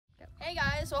Hey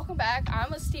guys, welcome back.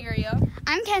 I'm Asteria.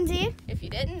 I'm Kenzie. If you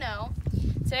didn't know,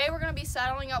 today we're going to be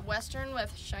saddling up Western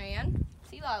with Cheyenne,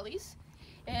 Sea Lollies,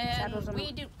 and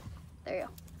we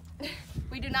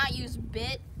do not use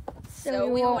bit, so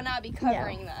we will not be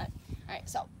covering that. All right,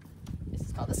 so this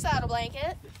is called the saddle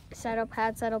blanket. Saddle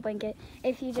pad, saddle blanket.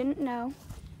 If you didn't know,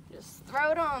 just throw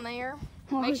it on there.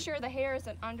 Make sure the hair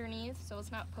isn't underneath, so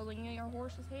it's not pulling your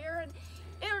horse's hair and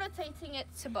irritating it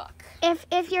to buck.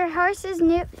 If your horse is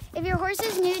new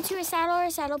to a saddle or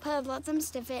a saddle pad, let them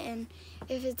stiff it, and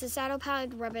if it's a saddle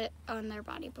pad, rub it on their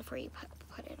body before you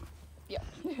put it on. Yeah.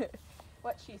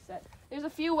 What she said. There's a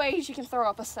few ways you can throw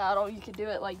up a saddle. You could do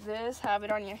it like this, have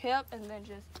it on your hip, and then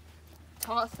just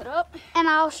toss it up. And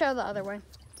I'll show the other way.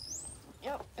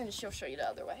 Yep, and she'll show you the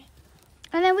other way.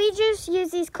 And then we just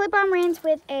use these clip-on reins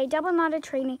with a double knotted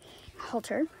training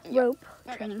halter, rope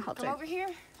training halter. Come over here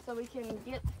so we can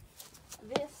get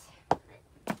this.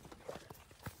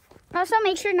 Also,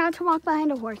 make sure not to walk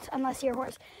behind a horse unless your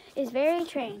horse is very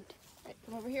trained. Right,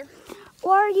 come over here.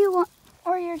 Or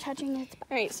you're touching it.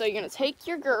 All right, so you're gonna take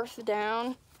your girth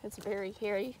down. It's very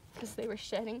hairy because they were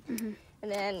shedding. And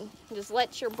then just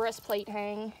let your breastplate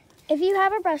hang. If you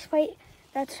have a breastplate,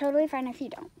 that's totally fine if you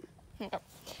don't.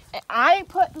 I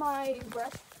put my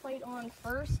breastplate on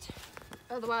first,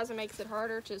 otherwise it makes it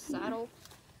harder to saddle.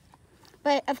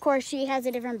 But of course she has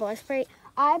a different breastplate.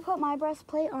 I put my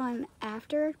breastplate on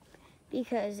after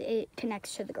because it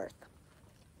connects to the girth.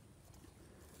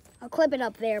 I'll clip it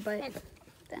up there, but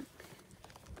then.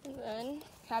 And then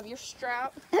have your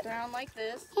strap down like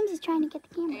this. I'm just trying to get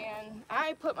the camera. And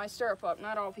I put my stirrup up,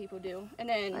 not all people do. And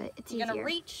then you're gonna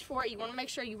reach for it. You wanna make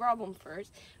sure you rub them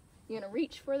first. You're gonna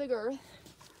reach for the girth.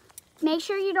 Make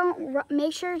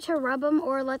sure to rub them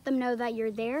or let them know that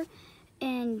you're there,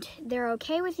 and they're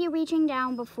okay with you reaching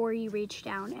down before you reach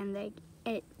down, and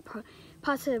it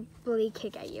possibly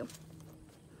kick at you.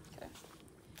 Okay.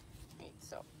 Right,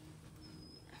 so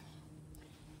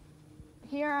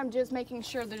here I'm just making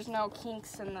sure there's no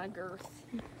kinks in the girth,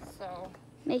 so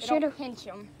make sure to pinch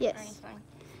them. Yes. Or anything.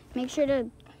 Make sure to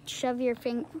shove your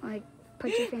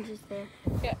put your fingers there.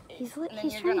 Yeah. He's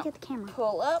trying to get the camera.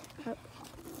 Pull up.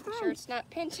 Make sure it's not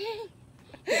pinching.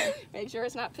 Make sure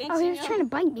it's not pinching. Oh, he was trying to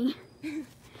bite me.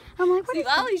 I'm like, what is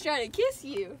that? Lolly's trying to kiss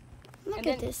you. Look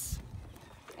at this.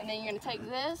 And then you're going to take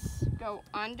this, go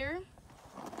under.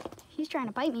 He's trying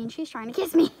to bite me and she's trying to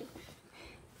kiss me.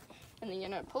 And then you're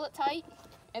going to pull it tight.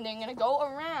 And then you're going to go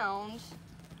around.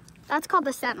 That's called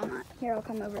the saddle knot. Here, I'll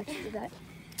come over to do that.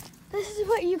 This is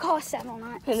what you call a saddle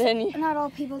knot. And then not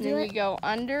all people do it. Then you go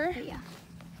under. But yeah.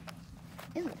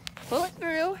 Pull it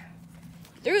through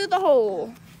the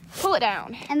hole. Pull it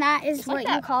down. And that is what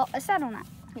you call a saddle knot.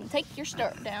 And take your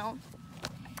stirrup down.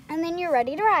 And then you're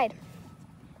ready to ride.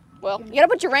 Well, you gotta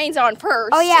put your reins on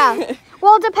first. Oh yeah.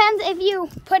 Well, it depends if you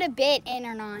put a bit in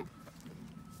or not.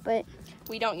 But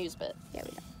we don't use bit. Yeah,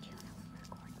 we don't.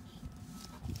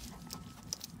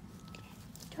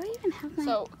 Do I even have my...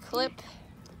 So clip.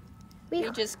 We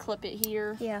just clip it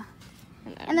here. Yeah.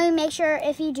 And then make sure,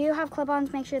 if you do have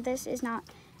clip-ons, make sure this is not,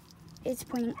 it's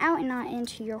pointing out and not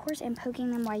into your horse and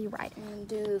poking them while you ride. And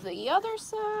do the other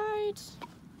side.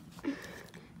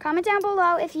 Comment down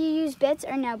below if you use bits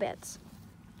or no bits.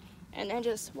 And then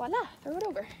just, voila, throw it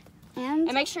over. And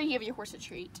make sure you give your horse a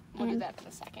treat. We'll do that in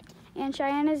a second. And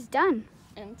Cheyenne is done.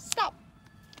 And stop.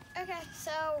 Okay,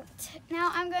 so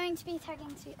now I'm going to be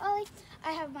tucking Sweet Ollie.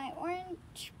 I have my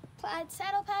orange plaid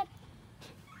saddle pad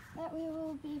that we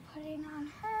will be putting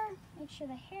on her. Make sure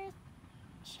the hair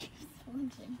is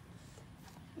flinching.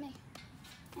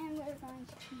 And we're going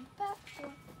to come back.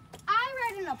 I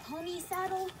ride in a pony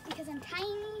saddle because I'm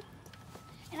tiny.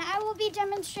 And I will be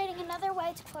demonstrating another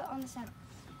way to put on the saddle.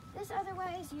 This other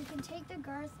way is you can take the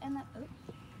girth and the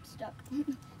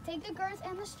take the girth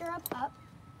and the stirrup up,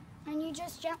 and you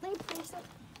just gently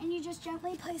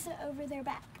place it over their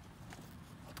back.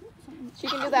 She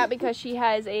can do that because she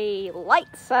has a light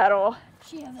saddle.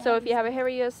 So if you have a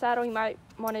heavier saddle, you might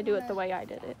want to do it the way I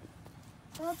did it.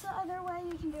 So that's the other way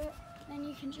you can do it. Then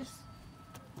you can just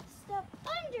step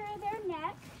under their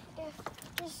neck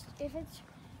if it's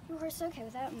your horse is okay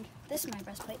with that. And this is my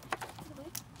breastplate.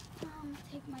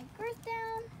 Take my girth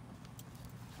down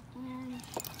and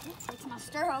take my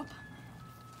stirrup.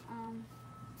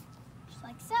 Just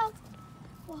like so.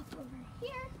 Walk over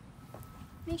here.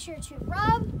 Make sure to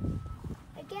rub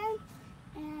again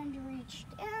and reach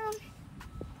down.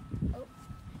 Oh,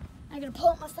 I'm gonna pull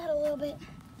up my saddle a little bit.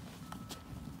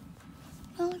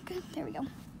 Oh, good. There we go.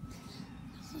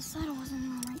 So the saddle wasn't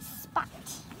in the right spot.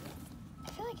 I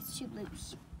feel like it's too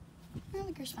loose. No,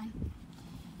 the girth's fine.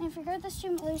 And if your girth is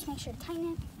too loose, make sure to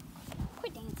tighten it.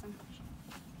 Quit dancing.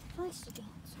 I feel likes to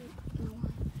dance. You know why?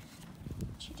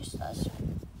 She just does.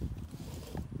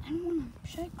 I don't want to.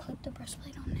 Should I clip the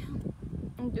breastplate on now?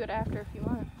 And do it after if you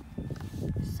want.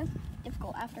 It's so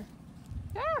difficult after.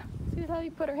 Yeah. See how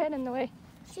you put her head in the way.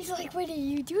 She's like, what are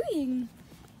you doing?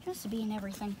 She wants to be in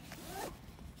everything.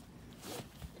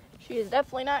 She is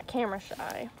definitely not camera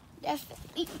shy.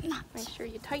 Definitely not. Make sure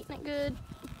you tighten it good.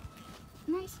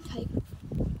 Nice and tight.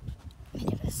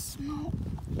 Make it a small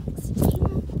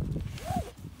statement.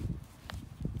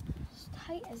 As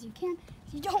tight as you can.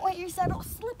 You don't want your saddle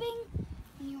slipping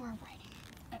when you are riding.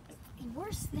 The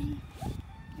worst thing, you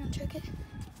want to check it?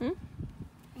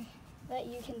 That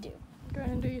you can do. Go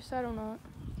ahead and do your saddle knot.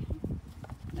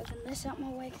 Open this out my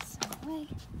way, because it's out my way.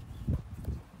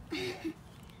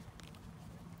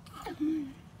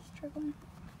 Struggling.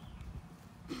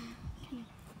 Can I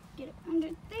get it under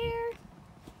there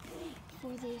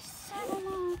for the saddle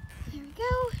knot? There we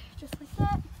go, just like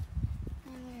that.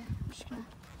 And I'm just gonna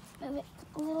move it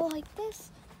a little like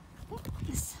this. Oh,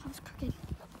 this was crooked.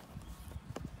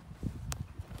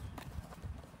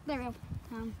 There we go.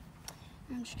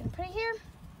 I'm just gonna put it here.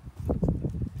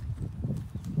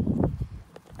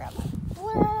 Grab my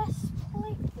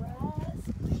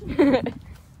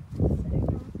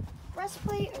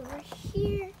breastplate over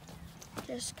here.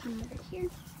 Just come over here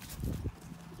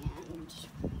and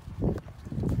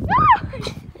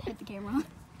hit the camera.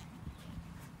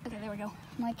 Okay, there we go.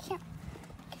 I can't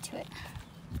get to it.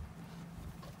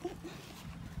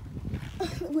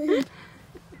 Weird.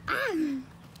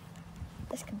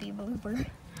 This could be a blooper.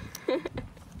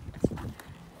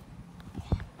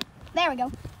 There we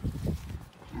go.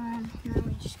 Now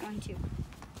we're just going to.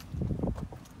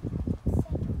 So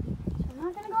we're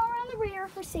not going to go around the rear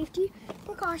for safety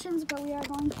precautions, but we are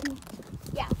going to,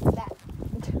 yeah, that.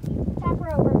 Tap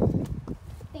her over.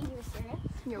 Thank you, Wisteria.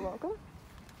 You're welcome.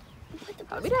 Put the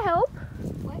Happy to help.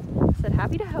 What? Said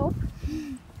happy to help.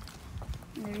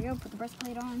 There you go. Put the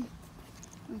breastplate on.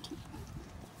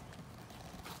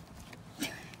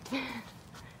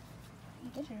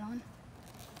 Get it on.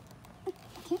 I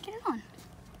can't get it on.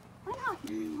 Why not?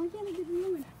 Why can't I get it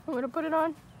on? I'm gonna put it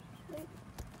on. Wait,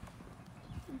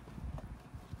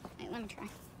 let me try.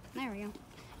 There we go.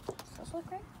 Does this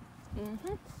look right?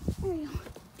 Mm-hmm. There we go.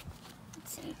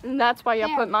 Let's see. And that's why you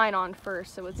There. put mine on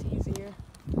first, so it's easier.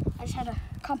 I just had a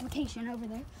complication over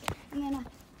there. And then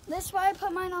this is why I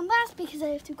put mine on last, because I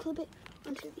have to clip it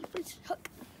onto the first hook.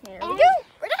 There And we go.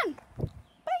 we're done.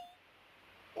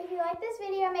 If you like this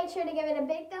video, make sure to give it a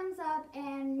big thumbs up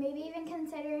and maybe even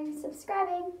considering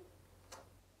subscribing.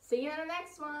 See you in the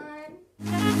next one.